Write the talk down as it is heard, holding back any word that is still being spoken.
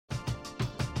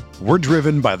We're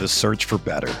driven by the search for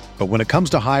better. But when it comes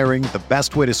to hiring, the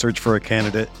best way to search for a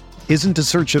candidate isn't to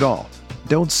search at all.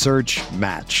 Don't search,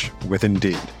 match with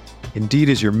Indeed. Indeed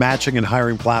is your matching and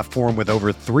hiring platform with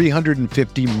over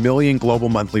 350 million global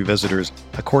monthly visitors,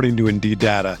 according to Indeed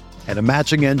data, and a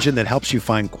matching engine that helps you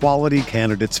find quality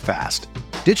candidates fast.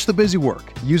 Ditch the busy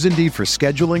work. Use Indeed for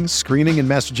scheduling, screening, and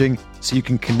messaging so you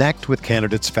can connect with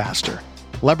candidates faster.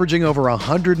 Leveraging over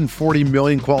 140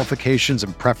 million qualifications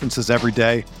and preferences every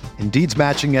day, Indeed's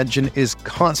matching engine is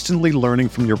constantly learning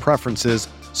from your preferences,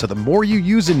 so the more you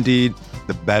use Indeed,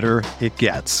 the better it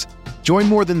gets. Join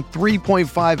more than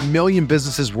 3.5 million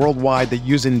businesses worldwide that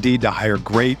use Indeed to hire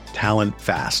great talent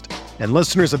fast. And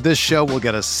listeners of this show will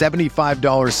get a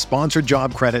 $75 sponsored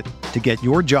job credit to get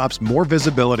your jobs more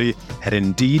visibility at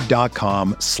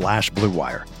Indeed.com/Blue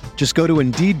Wire. Just go to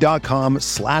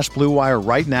Indeed.com/Blue Wire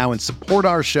right now and support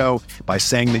our show by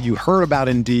saying that you heard about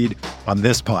Indeed on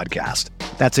this podcast.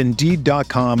 That's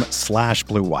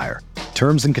Indeed.com/Blue Wire.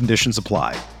 Terms and conditions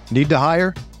apply. Need to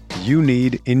hire? You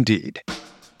need Indeed.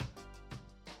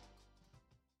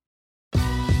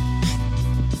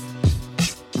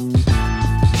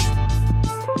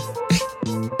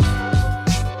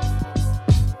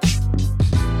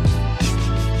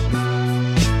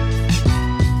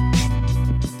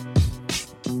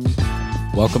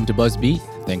 Welcome to BuzzBeat.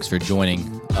 Thanks for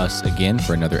joining us again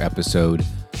for another episode.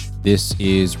 This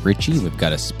is Richie. We've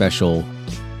got a special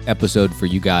episode for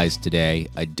you guys today.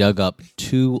 I dug up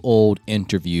two old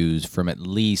interviews from at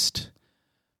least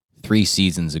 3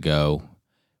 seasons ago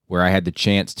where I had the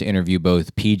chance to interview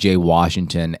both PJ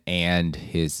Washington and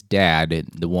his dad.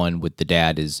 The one with the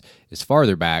dad is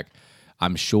farther back.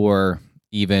 I'm sure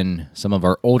even some of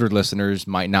our older listeners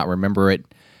might not remember it.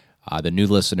 The new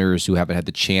listeners who haven't had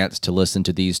the chance to listen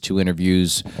to these two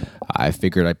interviews, I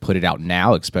figured I'd put it out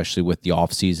now, especially with the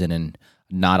off season and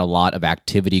not a lot of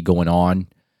activity going on.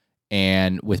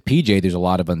 And with PJ, there's a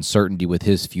lot of uncertainty with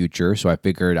his future, so I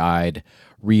figured I'd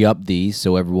re-up these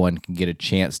so everyone can get a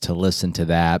chance to listen to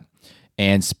that.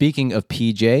 And speaking of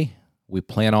PJ, we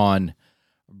plan on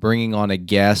bringing on a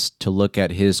guest to look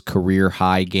at his career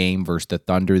high game versus the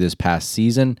Thunder this past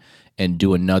season and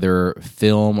do another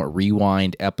film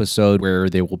rewind episode where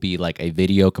there will be like a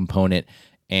video component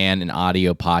and an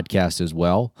audio podcast as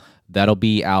well. That'll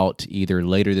be out either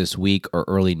later this week or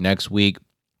early next week.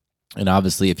 And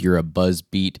obviously, if you're a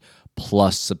BuzzBeat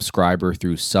Plus subscriber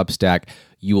through Substack,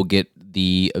 you will get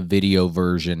the video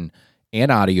version and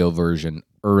audio version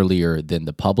earlier than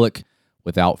the public.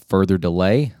 Without further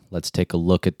delay, let's take a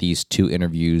look at these two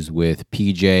interviews with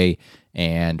PJ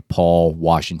and Paul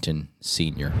Washington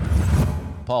Sr.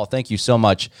 Paul, thank you so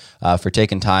much for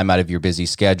taking time out of your busy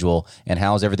schedule. And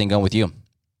how's everything going with you?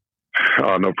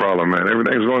 Oh, no problem, man.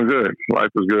 Everything's going good. Life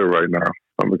is good right now.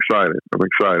 I'm excited.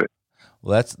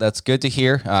 Well, that's good to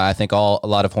hear. I think a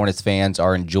lot of Hornets fans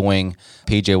are enjoying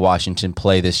PJ Washington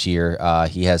play this year.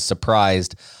 He has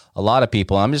surprised a lot of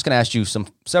people. I'm just going to ask you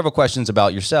several questions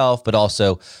about yourself, but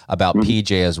also about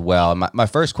PJ as well. My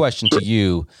first question to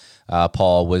you,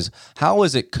 Paul, was how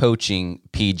was it coaching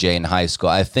PJ in high school?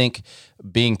 I think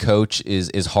being coach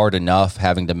is hard enough,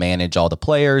 having to manage all the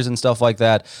players and stuff like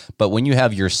that. But when you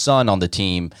have your son on the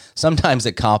team, sometimes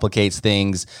it complicates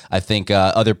things. I think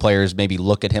other players maybe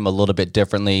look at him a little bit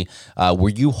differently. Were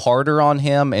you harder on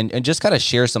him? And just kind of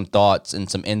share some thoughts and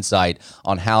some insight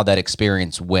on how that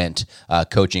experience went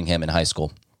coaching him in high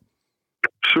school.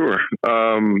 Sure.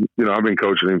 I've been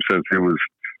coaching him since he was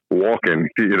walking,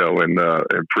 in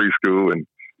preschool and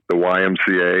the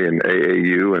YMCA and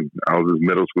AAU, and I was his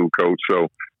middle school coach. So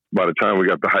by the time we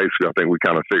got to high school, I think we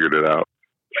kind of figured it out.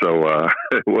 So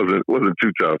it wasn't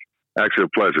too tough. Actually, a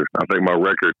pleasure. I think my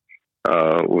record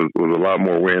was a lot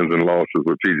more wins than losses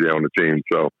with PJ on the team.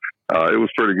 So it was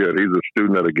pretty good. He's a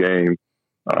student of the game,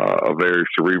 a very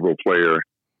cerebral player.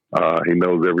 He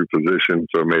knows every position,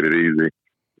 so it made it easy.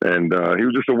 And he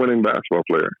was just a winning basketball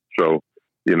player. So,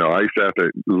 I used to have to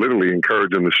literally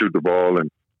encourage him to shoot the ball, and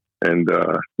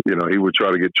he would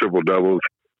try to get triple doubles,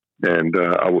 and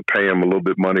I would pay him a little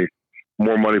bit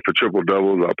more money for triple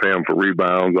doubles. I'll pay him for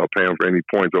rebounds. I'll pay him for any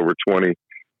points over 20.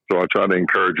 So I try to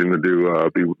encourage him to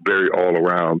be very all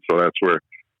around. So that's where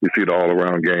you see the all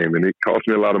around game, and it cost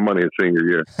me a lot of money in senior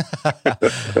year.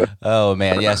 Oh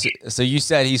man, yes. Yeah. So you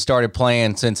said he started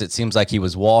playing since it seems like he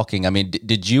was walking. I mean,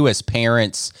 did you as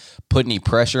parents put any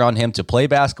pressure on him to play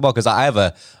basketball? Because I have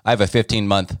a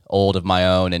 15-month-old of my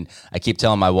own, and I keep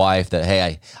telling my wife that,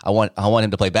 hey, I want him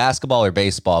to play basketball or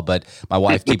baseball, but my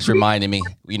wife keeps reminding me,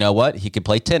 you know what? He could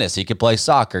play tennis, he could play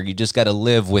soccer. You just got to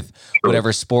live with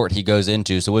whatever sport he goes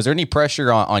into. So was there any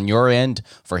pressure on your end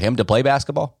for him to play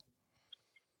basketball?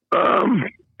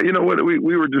 You know what?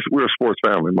 We're a sports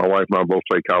family. My wife and I both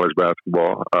play college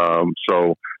basketball.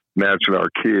 So naturally, our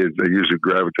kids, they usually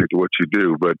gravitate to what you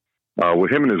do. But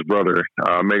with him and his brother,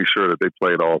 I made sure that they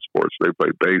played all sports. They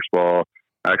played baseball.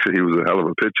 Actually, he was a hell of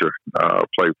a pitcher.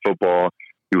 Played football.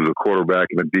 He was a quarterback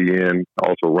and a DN,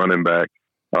 also running back.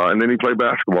 And then he played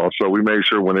basketball. So we made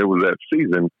sure when it was that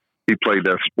season, he played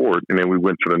that sport. And then we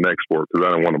went to the next sport because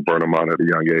I didn't want to burn him out at a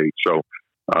young age. So,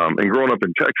 and growing up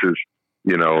in Texas,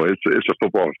 you know, it's a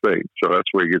football state. So that's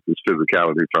where he gets his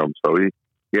physicality from. So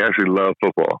he actually loved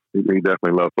football. He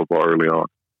definitely loved football early on.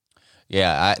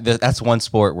 Yeah, that's one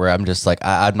sport where I'm just like,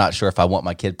 I'm not sure if I want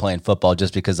my kid playing football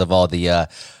just because of all the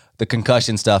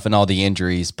concussion stuff and all the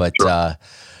injuries. But sure.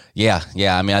 Yeah.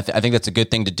 I mean, I think that's a good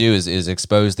thing to do is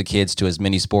expose the kids to as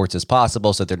many sports as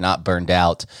possible so they're not burned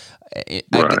out.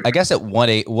 Right. I guess at what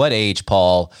age,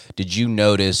 Paul, did you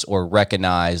notice or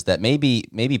recognize that maybe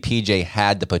PJ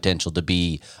had the potential to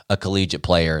be a collegiate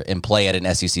player and play at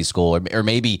an SEC school, or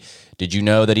maybe did you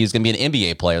know that he was going to be an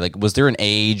NBA player? Like, was there an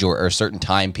age or a certain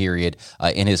time period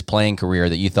in his playing career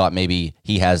that you thought maybe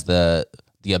he has the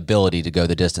ability to go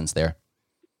the distance there?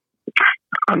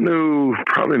 I knew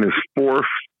probably in his 4th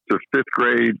to 5th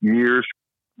grade years,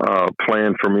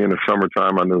 playing for me in the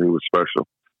summertime, I knew he was special.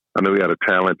 I knew he had a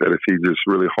talent that if he just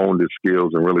really honed his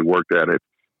skills and really worked at it,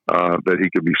 that he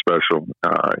could be special.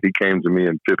 He came to me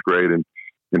in 5th grade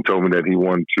and told me that he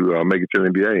wanted to make it to the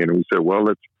NBA. And we said, well,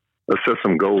 let's set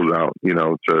some goals out, you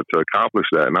know, to accomplish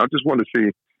that. And I just wanted to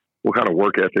see what kind of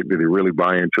work ethic did he really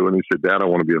buy into. And he said, Dad, I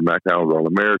want to be a Mac Allen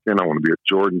All-American. I want to be a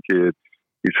Jordan kid.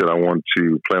 He said, I want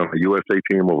to play on the USA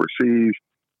team overseas.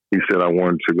 He said, I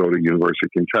wanted to go to the University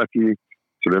of Kentucky.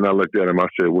 So then I looked at him. I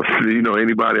said, well, do you know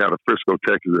anybody out of Frisco,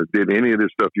 Texas that did any of this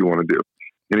stuff you want to do?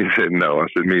 And he said, no. I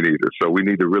said, me neither. So we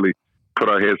need to really put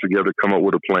our heads together, come up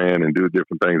with a plan, and do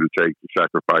different things it takes, the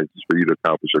sacrifices for you to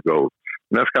accomplish your goals.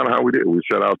 And that's kind of how we did. We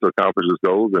set out to accomplish his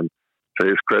goals, and to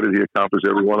his credit, he accomplished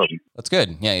every one of them. That's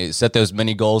good. Yeah, you set those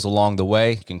many goals along the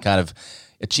way. You can kind of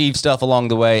achieve stuff along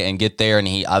the way and get there. And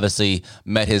he obviously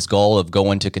met his goal of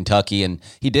going to Kentucky. And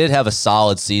he did have a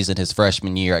solid season his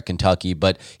freshman year at Kentucky,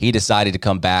 but he decided to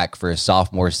come back for his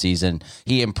sophomore season.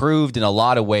 He improved in a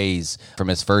lot of ways from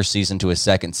his first season to his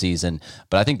second season.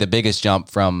 But I think the biggest jump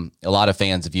from a lot of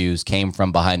fans' views came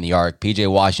from behind the arc.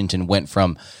 PJ Washington went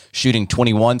from shooting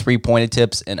 21 three-point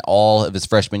attempts in all of his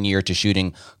freshman year to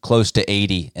shooting close to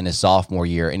 80 in his sophomore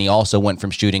year. And he also went from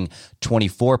shooting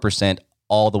 24%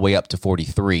 all the way up to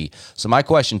 43. So my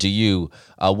question to you,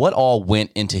 what all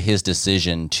went into his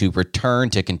decision to return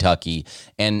to Kentucky,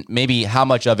 and maybe how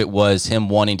much of it was him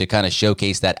wanting to kind of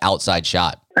showcase that outside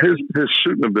shot? His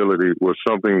shooting ability was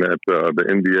something that the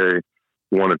NBA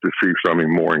wanted to see from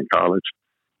him more in college.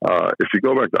 If you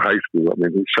go back to high school, I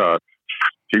mean, he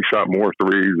shot more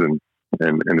threes and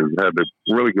has had a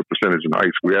really good percentage in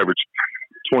high school. We averaged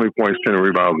 20 points, 10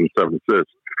 rebounds, and 7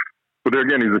 assists. But there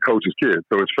again, he's a coach's kid.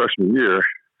 So his freshman year,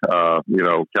 you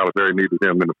know, Calipari needed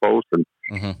him in the post and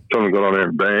told him to go down there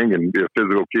and bang and be a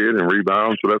physical kid and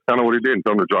rebound. So that's kind of what he did, and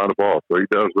told him to drive the ball. So he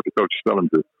does what the coaches tell him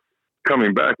to.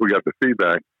 Coming back, we got the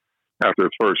feedback after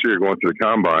his first year going to the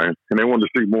combine, and they wanted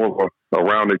to see more of a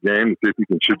rounded game to see if he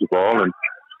can shoot the ball. And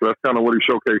so that's kind of what he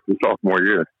showcased his sophomore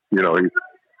year. You know,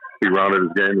 he rounded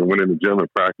his game and went in the gym and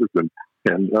practiced and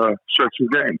stretched his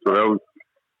game. So that was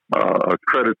a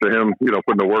credit to him, you know,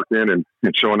 putting the work in and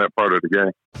showing that part of the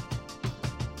game.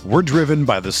 We're driven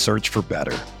by the search for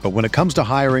better. But when it comes to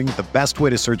hiring, the best way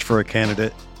to search for a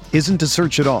candidate isn't to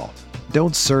search at all.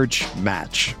 Don't search,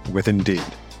 match with Indeed.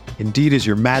 Indeed is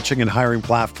your matching and hiring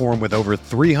platform with over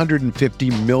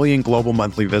 350 million global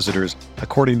monthly visitors,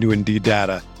 according to Indeed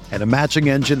data, and a matching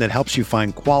engine that helps you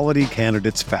find quality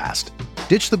candidates fast.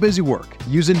 Ditch the busy work.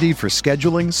 Use Indeed for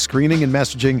scheduling, screening, and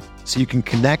messaging so you can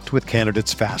connect with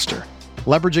candidates faster.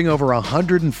 Leveraging over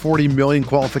 140 million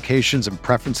qualifications and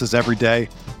preferences every day,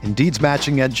 Indeed's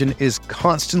matching engine is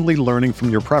constantly learning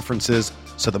from your preferences,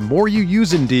 so the more you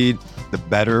use Indeed, the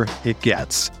better it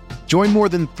gets. Join more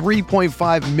than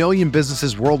 3.5 million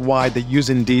businesses worldwide that use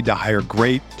Indeed to hire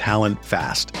great talent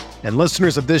fast. And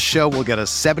listeners of this show will get a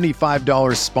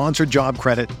 $75 sponsored job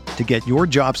credit to get your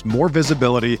jobs more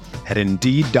visibility at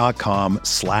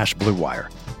Indeed.com/Blue Wire.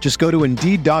 Just go to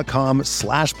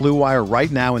Indeed.com/Blue Wire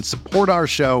right now and support our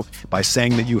show by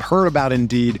saying that you heard about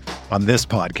Indeed on this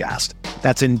podcast.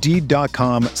 That's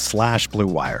Indeed.com/Blue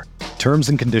Wire. Terms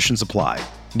and conditions apply.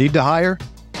 Need to hire?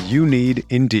 You need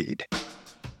Indeed.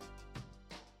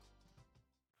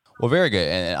 Well, very good.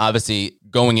 And obviously,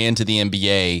 going into the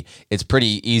NBA, it's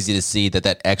pretty easy to see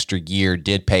that extra year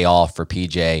did pay off for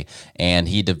PJ, and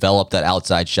he developed that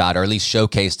outside shot, or at least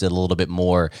showcased it a little bit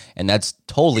more. And that's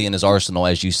totally in his arsenal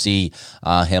as you see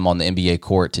him on the NBA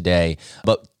court today.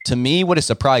 But to me, what has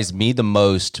surprised me the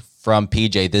most from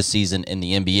PJ this season in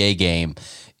the NBA game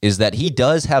is that he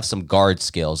does have some guard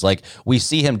skills. Like, we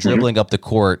see him dribbling up the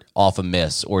court off a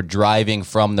miss or driving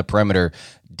from the perimeter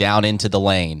down into the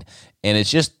lane. And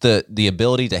it's just the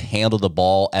ability to handle the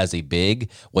ball as a big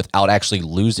without actually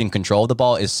losing control of the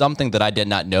ball is something that I did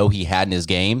not know he had in his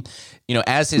game. You know,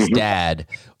 as his dad,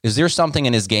 is there something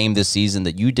in his game this season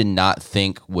that you did not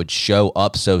think would show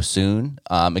up so soon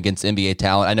against NBA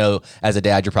talent? I know as a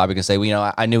dad, you're probably going to say, well, you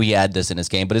know, I knew he had this in his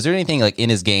game, but is there anything like in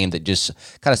his game that just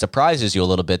kind of surprises you a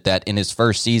little bit that in his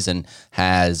first season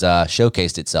has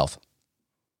showcased itself?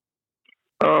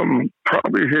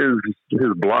 Probably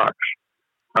his blocks.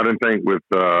 I didn't think with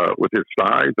his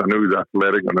size. I knew he's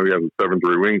athletic. I know he has a 7'3"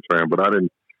 wingspan, but I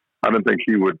didn't think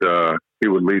he would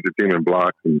lead the team in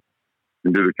blocks and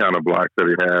do the kind of blocks that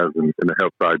he has in the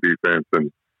help side defense. And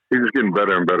he's just getting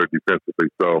better and better defensively.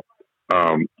 So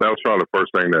that was probably the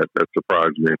first thing that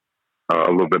surprised me a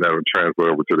little bit that would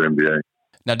transfer over to the NBA.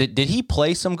 Now, did he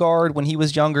play some guard when he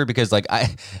was younger? Because like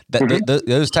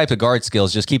those types of guard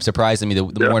skills just keep surprising me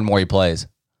the more and more he plays.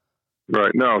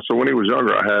 Right. No. So when he was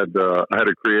younger, I had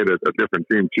to create a different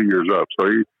team 2 years up. So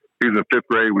he's in fifth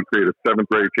grade. We created a seventh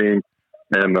grade team,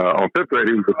 and on fifth grade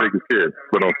he was the biggest kid.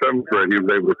 But on seventh grade he was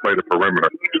able to play the perimeter.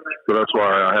 So that's why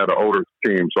I had an older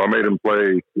team. So I made him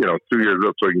play, 2 years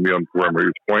up so he can be on the perimeter.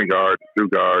 He was point guard, two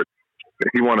guard.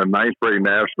 He won a ninth grade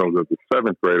nationals as a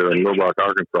seventh grader in Little Rock,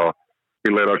 Arkansas.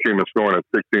 He led our team in scoring at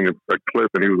 16 a clip,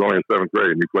 and he was only in seventh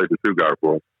grade, and he played the two guard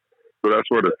for us. So that's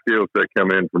where the skill set come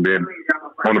in from being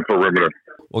on the perimeter.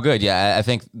 Well, good. Yeah, I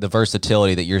think the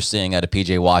versatility that you're seeing out of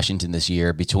PJ Washington this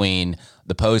year between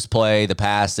the post play, the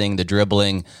passing, the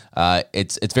dribbling,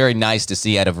 it's very nice to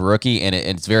see out of a rookie, and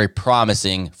it's very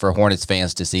promising for Hornets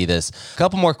fans to see this. A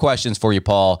couple more questions for you,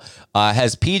 Paul.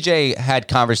 Has PJ had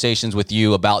conversations with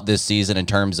you about this season in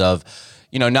terms of,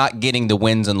 not getting the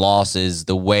wins and losses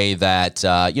the way that,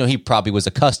 he probably was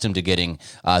accustomed to getting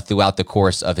throughout the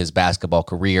course of his basketball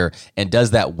career? And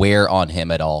does that wear on him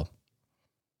at all?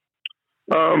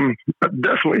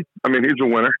 Definitely. I mean, he's a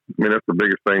winner. I mean, that's the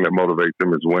biggest thing that motivates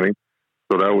him is winning.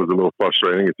 So that was a little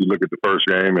frustrating. If you look at the first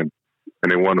game and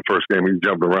they won the first game, he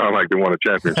jumped around like they won a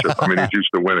championship. I mean, he's used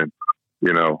to winning,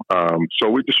 So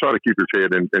we just try to keep his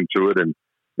head into it and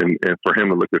for him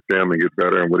to look at film and get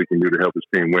better and what he can do to help his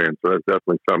team win. So that's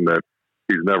definitely something that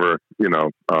he's never,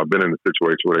 been in a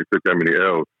situation where they took that many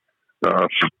L's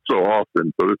so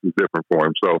often. So this is different for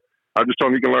him. So I just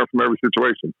told him you can learn from every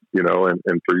situation,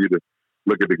 and for you to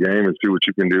look at the game and see what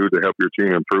you can do to help your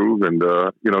team improve and,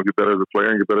 get better as a player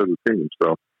and get better as a team.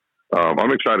 So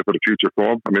I'm excited for the future for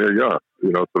them. I mean, they're young,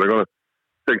 so they're going to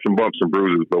take some bumps and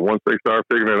bruises. But once they start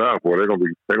figuring it out, boy, they're going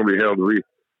to be held to lead.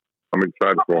 I'm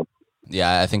excited for them.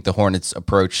 Yeah, I think the Hornets'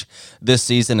 approach this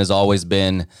season has always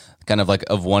been kind of like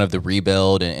of one of the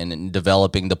rebuild and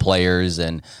developing the players.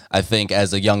 And I think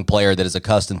as a young player that is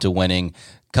accustomed to winning,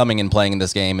 coming and playing in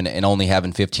this game and only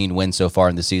having 15 wins so far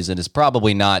in the season is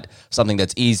probably not something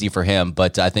that's easy for him.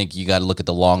 But I think you got to look at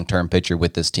the long-term picture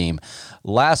with this team.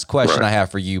 Last question I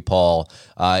have for you, Paul,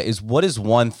 is what is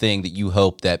one thing that you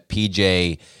hope that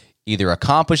PJ either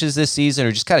accomplishes this season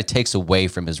or just kind of takes away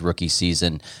from his rookie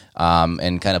season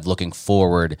and kind of looking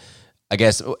forward? I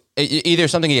guess either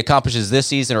something he accomplishes this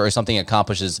season or something he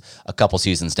accomplishes a couple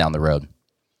seasons down the road.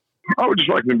 I would just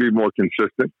like him to be more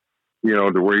consistent,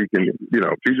 to where he can,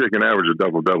 PJ can average a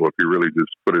double-double if he really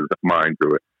just put his mind to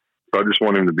it. So I just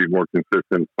want him to be more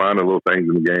consistent, find the little things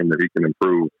in the game that he can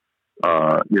improve,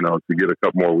 to get a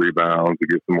couple more rebounds, to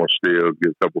get some more steals,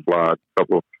 get a couple blocks,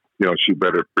 shoot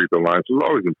better at free throw lines. So there's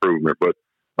always improvement, but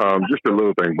just a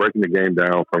little thing, breaking the game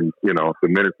down from, the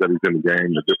minutes that he's in the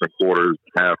game, the different quarters,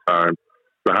 halftime,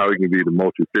 to how he can be the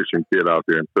most efficient kid out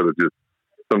there instead of just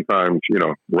sometimes,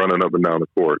 running up and down the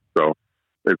court. So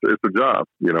it's a job,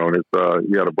 and it's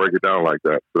you got to break it down like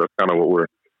that. So that's kind of what we're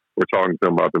talking to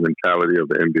him about, the mentality of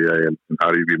the NBA and how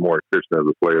do you be more efficient as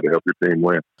a player to help your team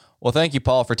win. Well, thank you,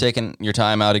 Paul, for taking your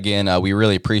time out again. We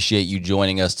really appreciate you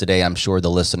joining us today. I'm sure the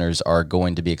listeners are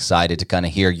going to be excited to kind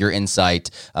of hear your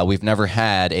insight. We've never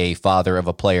had a father of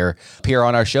a player appear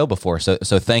on our show before, so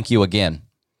thank you again.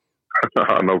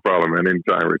 No problem, man.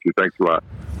 Anytime, Richie. Thanks a lot.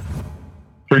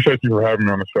 Appreciate you for having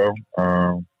me on the show.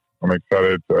 I'm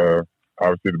excited,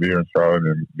 obviously, to be here in Charlotte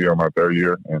and be on my third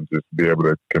year and just be able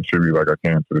to contribute like I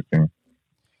can to the team.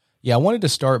 Yeah, I wanted to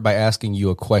start by asking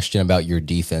you a question about your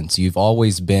defense. You've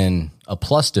always been a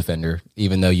plus defender,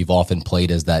 even though you've often played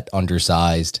as that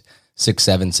undersized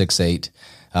 6'7",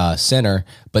 6'8" center.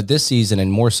 But this season,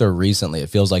 and more so recently, it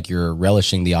feels like you're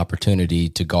relishing the opportunity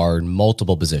to guard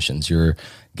multiple positions. You're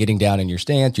getting down in your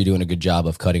stance. You're doing a good job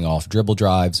of cutting off dribble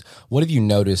drives. What have you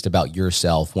noticed about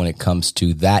yourself when it comes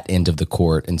to that end of the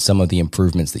court and some of the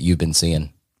improvements that you've been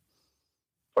seeing?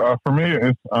 For me,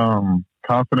 it's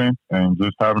confidence and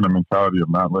just having the mentality of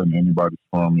not letting anybody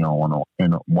storm you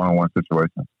in a one-on-one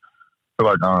situation. I feel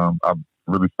like I've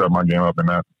really stepped my game up in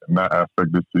that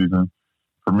aspect this season.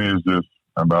 For me, it's just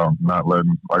about not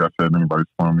letting, like I said, anybody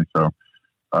storm me. So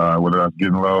whether that's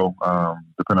getting low,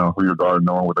 depending on who you're guarding,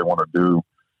 knowing what they want to do,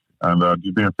 and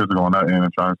just being physical on that end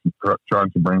and trying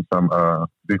to bring some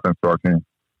defense to our team.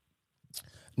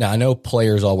 Now, I know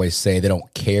players always say they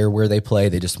don't care where they play.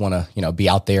 They just want to, be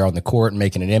out there on the court and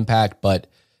making an impact. But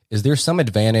is there some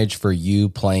advantage for you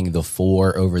playing the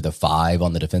 4 over the 5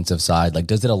 on the defensive side? Like,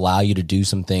 does it allow you to do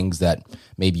some things that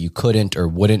maybe you couldn't or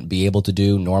wouldn't be able to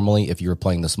do normally if you were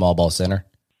playing the small ball center?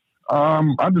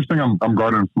 I just think I'm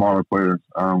guarding smaller players.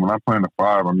 When I'm playing the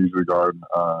 5, I'm usually guarding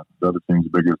the other team's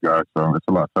biggest guy. So it's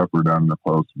a lot tougher down in the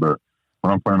post. But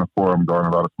when I'm playing the 4, I'm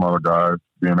guarding a lot of smaller guys,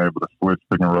 being able to switch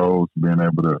pick and rolls, being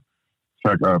able to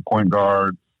check point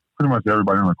guards, pretty much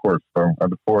everybody on the court. So at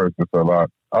the 4, it's just a lot.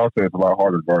 I would say it's a lot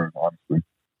harder guarding, honestly.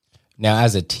 Now,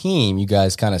 as a team, you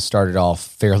guys kind of started off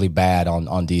fairly bad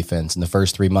on defense. In the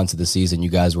first 3 months of the season, you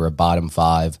guys were a bottom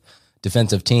 5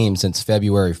 defensive team. Since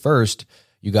February 1st,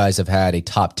 you guys have had a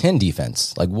top 10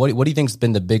 defense. Like, what do you think has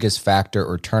been the biggest factor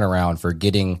or turnaround for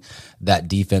getting that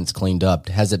defense cleaned up?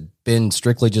 Has it been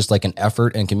strictly just like an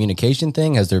effort and communication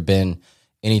thing? Has there been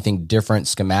anything different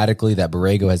schematically that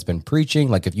Borrego has been preaching?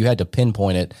 Like, if you had to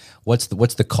pinpoint it, what's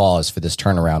the cause for this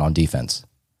turnaround on defense?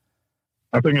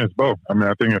 I think it's both. I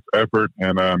think it's effort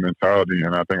and mentality,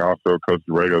 and I think also Coach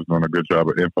Borrego is doing a good job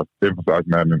of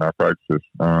emphasizing that in our practices.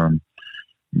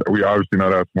 We obviously know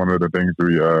that's one of the things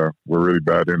we're really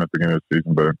bad in at the beginning of the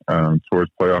season, but towards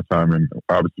playoff time, and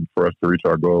obviously for us to reach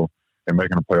our goal and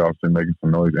making the playoffs and making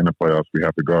some noise in the playoffs, we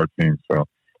have to guard teams. So if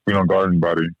we don't guard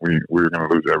anybody, we're going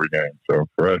to lose every game. So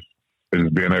for us, it's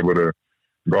just being able to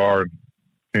guard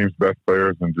team's best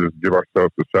players and just give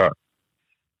ourselves a shot.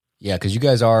 Yeah, because you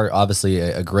guys are obviously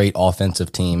a great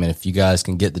offensive team, and if you guys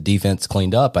can get the defense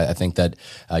cleaned up, I think that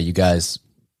you guys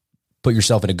put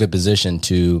yourself in a good position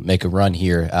to make a run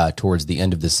here towards the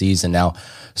end of the season. Now,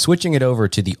 switching it over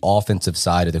to the offensive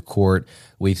side of the court,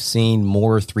 we've seen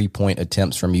more three-point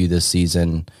attempts from you this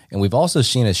season, and we've also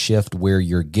seen a shift where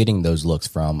you're getting those looks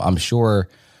from. I'm sure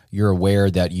you're aware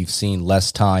that you've seen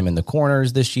less time in the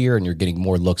corners this year, and you're getting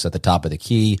more looks at the top of the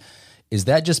key. Is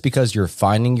that just because you're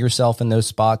finding yourself in those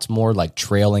spots more, like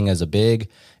trailing as a big,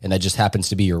 and that just happens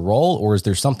to be your role, or is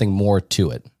there something more to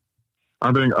it?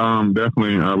 I think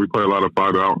definitely we play a lot of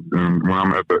 5 out, and when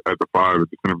I'm at the 5 at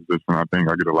the center position, I think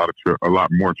I get a lot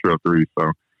more trail threes.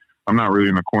 So I'm not really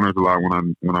in the corners a lot when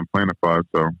I'm playing the 5.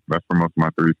 So that's where most of my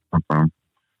threes come from.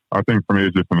 I think for me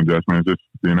it's just an adjustment, it's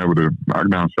just being able to knock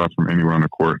down shots from anywhere on the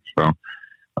court. So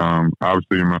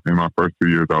obviously in my first 2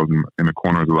 years I was in the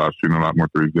corners a lot, shooting a lot more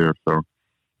threes there. So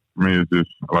for me it's just,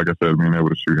 like I said, being able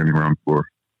to shoot anywhere on the floor.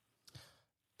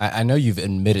 I know you've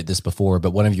admitted this before,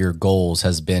 but one of your goals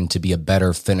has been to be a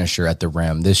better finisher at the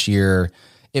rim. This year,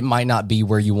 it might not be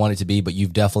where you want it to be, but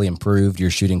you've definitely improved.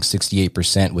 You're shooting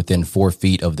 68% within 4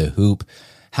 feet of the hoop.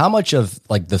 How much of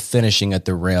like the finishing at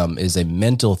the rim is a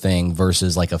mental thing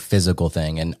versus like a physical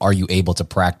thing? And are you able to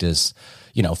practice,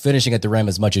 finishing at the rim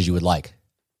as much as you would like?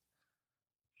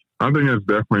 I think it's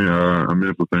definitely a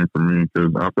mental thing for me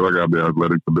because I feel like I have the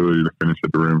athletic ability to finish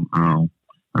at the rim.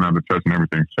 And I have the touch and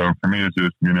everything. So for me, it's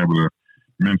just being able to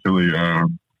mentally,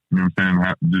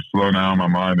 just slow down my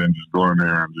mind and just go in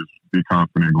there and just be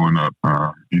confident going up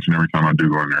each and every time I do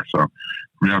go in there. So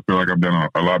for me, I feel like I've done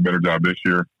a lot better job this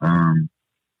year.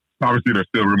 Obviously, there's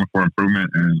still room for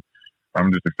improvement, and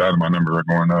I'm just excited my numbers are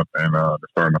going up and they're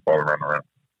starting to fall around the rim.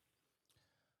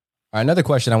 Another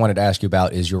question I wanted to ask you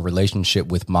about is your relationship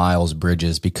with Miles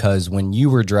Bridges, because when you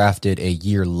were drafted a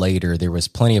year later, there was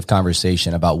plenty of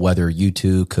conversation about whether you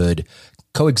two could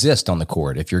coexist on the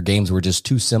court. If your games were just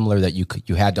too similar that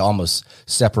you had to almost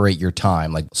separate your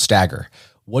time, like stagger.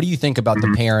 What do you think about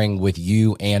the pairing with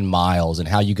you and Miles and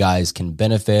how you guys can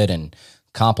benefit and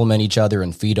complement each other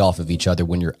and feed off of each other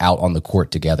when you're out on the court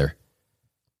together?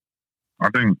 I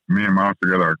think me and Miles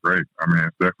together are great.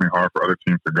 It's definitely hard for other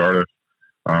teams to guard us.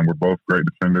 We're both great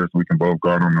defenders. We can both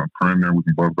guard on the perimeter. We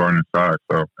can both guard inside.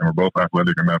 And we're both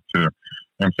athletic enough to,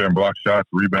 block shots,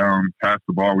 rebound, pass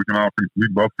the ball. We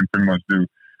both can pretty much do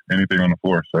anything on the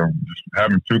floor. So just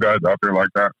having two guys out there like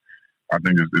that, I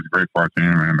think is great for our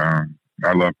team. And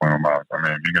I love playing with Miles. I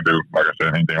mean, he can do, like I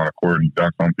said, anything on the court. He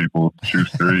dunks on people,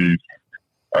 shoots threes.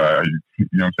 You know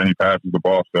what I'm saying? He passes the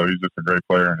ball. So he's just a great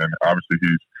player. And obviously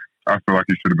I feel like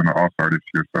he should have been an all-star this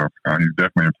year. So he's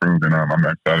definitely improved. And I'm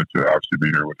excited to obviously be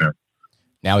here with him.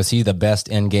 Now, is he the best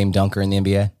in-game dunker in the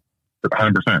NBA?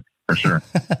 100%, for sure.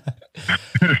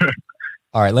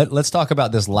 All right, let's talk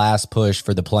about this last push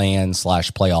for the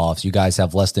play-in/playoffs. You guys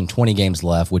have less than 20 games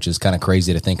left, which is kind of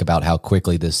crazy to think about how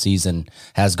quickly this season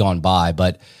has gone by.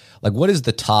 But like, what is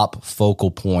the top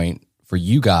focal point for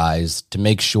you guys to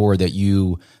make sure that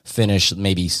you finish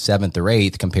maybe 7th or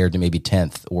 8th compared to maybe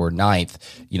 10th or 9th?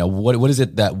 You know, what is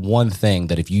it, that one thing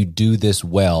that if you do this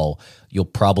well, you'll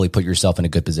probably put yourself in a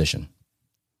good position?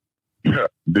 Yeah,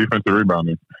 defensive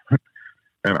rebounding.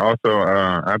 And also,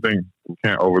 I think we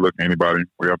can't overlook anybody.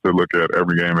 We have to look at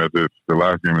every game as it's the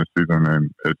last game of the season,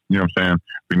 and it's, you know what I'm saying?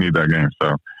 We need that game.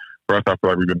 So for us, I feel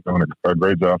like we've been doing a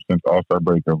great job since All-Star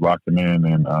break of locking in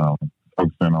and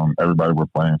focusing on everybody we're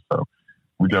playing. So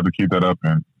we just have to keep that up,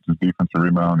 and just defensive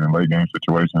rebound and late game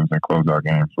situations and close out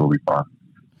games will be fine.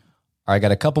 All right, I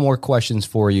got a couple more questions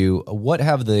for you. What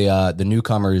have the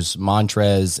newcomers,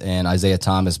 Montrez and Isaiah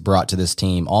Thomas, brought to this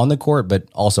team on the court, but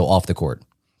also off the court?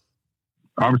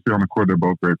 Obviously, on the court, they're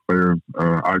both great players.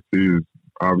 IT is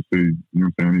obviously, you know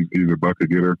what I'm saying, he's a bucket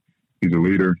getter. He's a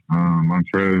leader.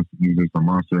 Montrez, he's just a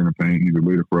monster in the paint. He's a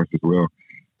leader for us as well.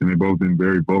 And they've both been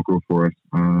very vocal for us.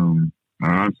 I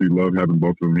honestly love having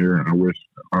both of them here. I wish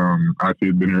IT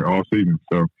had been here all season.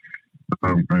 So,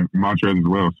 and Montrez as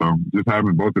well. So, just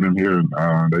having both of them here,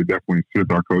 they definitely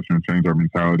shift our culture and change our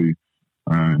mentality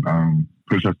and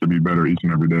push us to be better each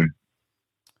and every day.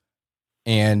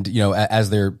 And, you know, as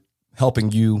they're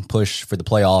helping you push for the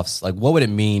playoffs, like, what would it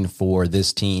mean for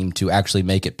this team to actually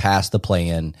make it past the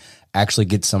play-in, actually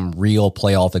get some real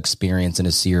playoff experience in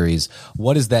a series?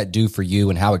 What does that do for you,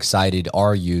 and how excited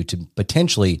are you to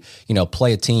potentially, you know,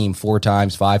 play a team 4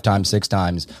 times, 5 times, 6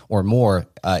 times or more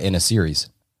in a series?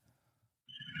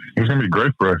 It's going to be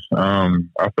great for us.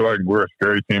 I feel like we're a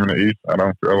scary team in the East. I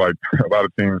don't feel like a lot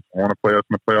of teams want to play us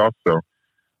in the playoffs. So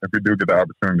if we do get the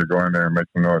opportunity to go in there and make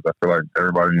some noise, I feel like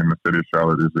everybody in the city of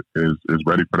Charlotte is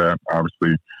ready for that.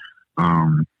 Obviously,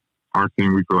 our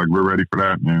team, we feel like we're ready for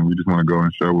that, and we just want to go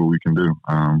and show what we can do.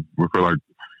 We feel like,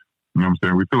 you know what I'm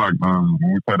saying, we feel like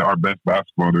when we play our best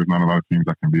basketball, there's not a lot of teams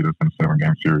that can beat us in a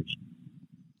 7-game series.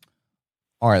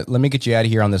 All right, let me get you out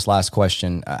of here on this last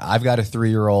question. I've got a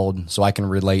 3-year-old, so I can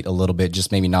relate a little bit,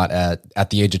 just maybe not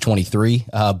at the age of 23.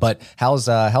 But how's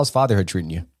fatherhood treating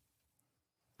you?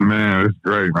 Man, it's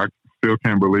great. I still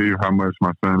can't believe how much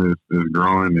my son is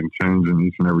growing and changing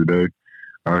each and every day.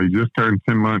 He just turned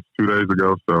 10 months 2 days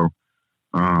ago, so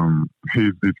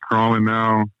he's crawling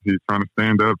now. He's trying to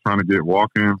stand up, trying to get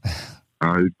walking.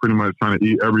 He's pretty much trying to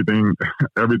eat everything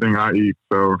I eat.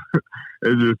 So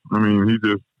it's just, I mean, he's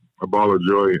just a ball of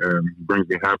joy and brings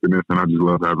me happiness, and I just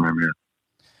love having him here.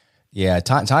 Yeah,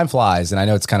 time flies, and I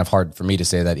know it's kind of hard for me to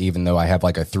say that even though I have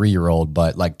like a 3-year-old,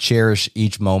 but like, cherish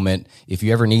each moment. If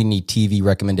you ever need any TV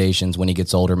recommendations when he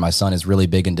gets older, my son is really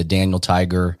big into Daniel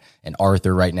Tiger and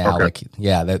Arthur right now. Okay. Like,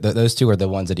 yeah, those two are the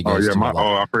ones that he goes to.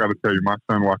 I forgot to tell you, my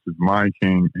son watches Lion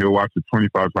King. He'll watch it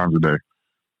 25 times a day.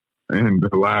 And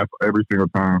he'll laugh every single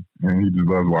time, and he just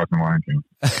loves watching Lion King.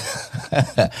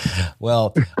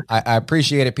 Well, I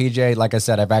appreciate it, PJ. Like I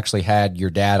said, I've actually had your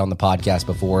dad on the podcast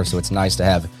before, so it's nice to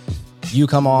have you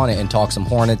come on and talk some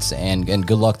Hornets, and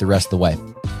good luck the rest of the way.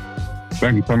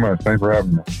 Thank you so much. Thanks for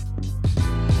having me.